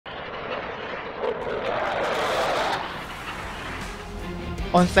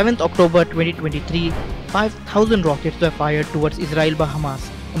On 7th October 2023, 5,000 rockets were fired towards Israel-Hamas,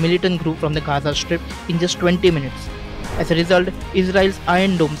 a militant group from the Gaza Strip, in just 20 minutes. As a result, Israel's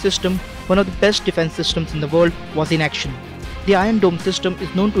Iron Dome system, one of the best defense systems in the world, was in action. The Iron Dome system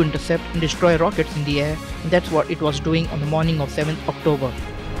is known to intercept and destroy rockets in the air, and that's what it was doing on the morning of 7th October.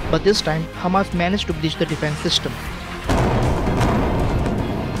 But this time, Hamas managed to breach the defense system,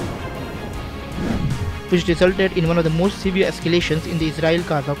 which resulted in one of the most severe escalations in the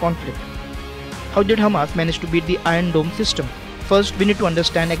Israel-Gaza conflict. How did Hamas manage to beat the Iron Dome system? First, we need to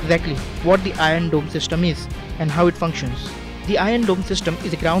understand exactly what the Iron Dome system is and how it functions. The Iron Dome system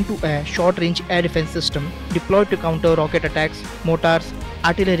is a ground-to-air, short-range air defense system deployed to counter rocket attacks, mortars,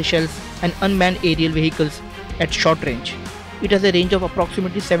 artillery shells, and unmanned aerial vehicles at short range. It has a range of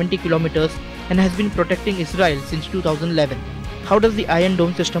approximately 70 kilometers and has been protecting Israel since 2011. How does the Iron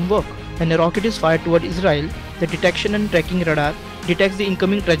Dome system work? When a rocket is fired toward Israel, the detection and tracking radar detects the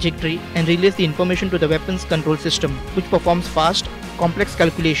incoming trajectory and relays the information to the weapons control system, which performs fast, complex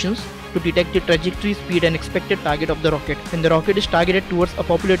calculations to detect the trajectory, speed, and expected target of the rocket. When the rocket is targeted towards a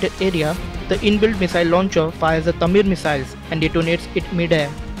populated area, the inbuilt missile launcher fires the Tamir missiles and detonates it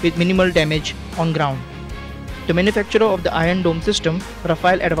mid-air with minimal damage on ground. The manufacturer of the Iron Dome system,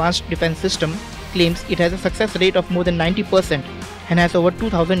 Rafael Advanced Defense System, claims it has a success rate of more than 90% and has over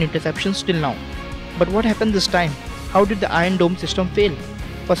 2,000 interceptions till now. But what happened this time? How did the Iron Dome system fail?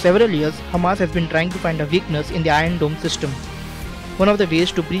 For several years, Hamas has been trying to find a weakness in the Iron Dome system. One of the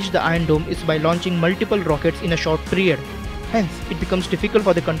ways to breach the Iron Dome is by launching multiple rockets in a short period. Hence, it becomes difficult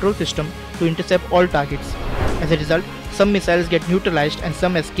for the control system to intercept all targets. As a result, some missiles get neutralized and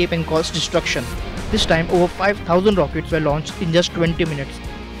some escape and cause destruction. This time, over 5,000 rockets were launched in just 20 minutes.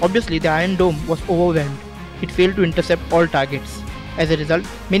 Obviously, the Iron Dome was overwhelmed. It failed to intercept all targets. As a result,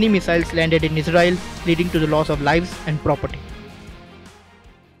 many missiles landed in Israel, leading to the loss of lives and property.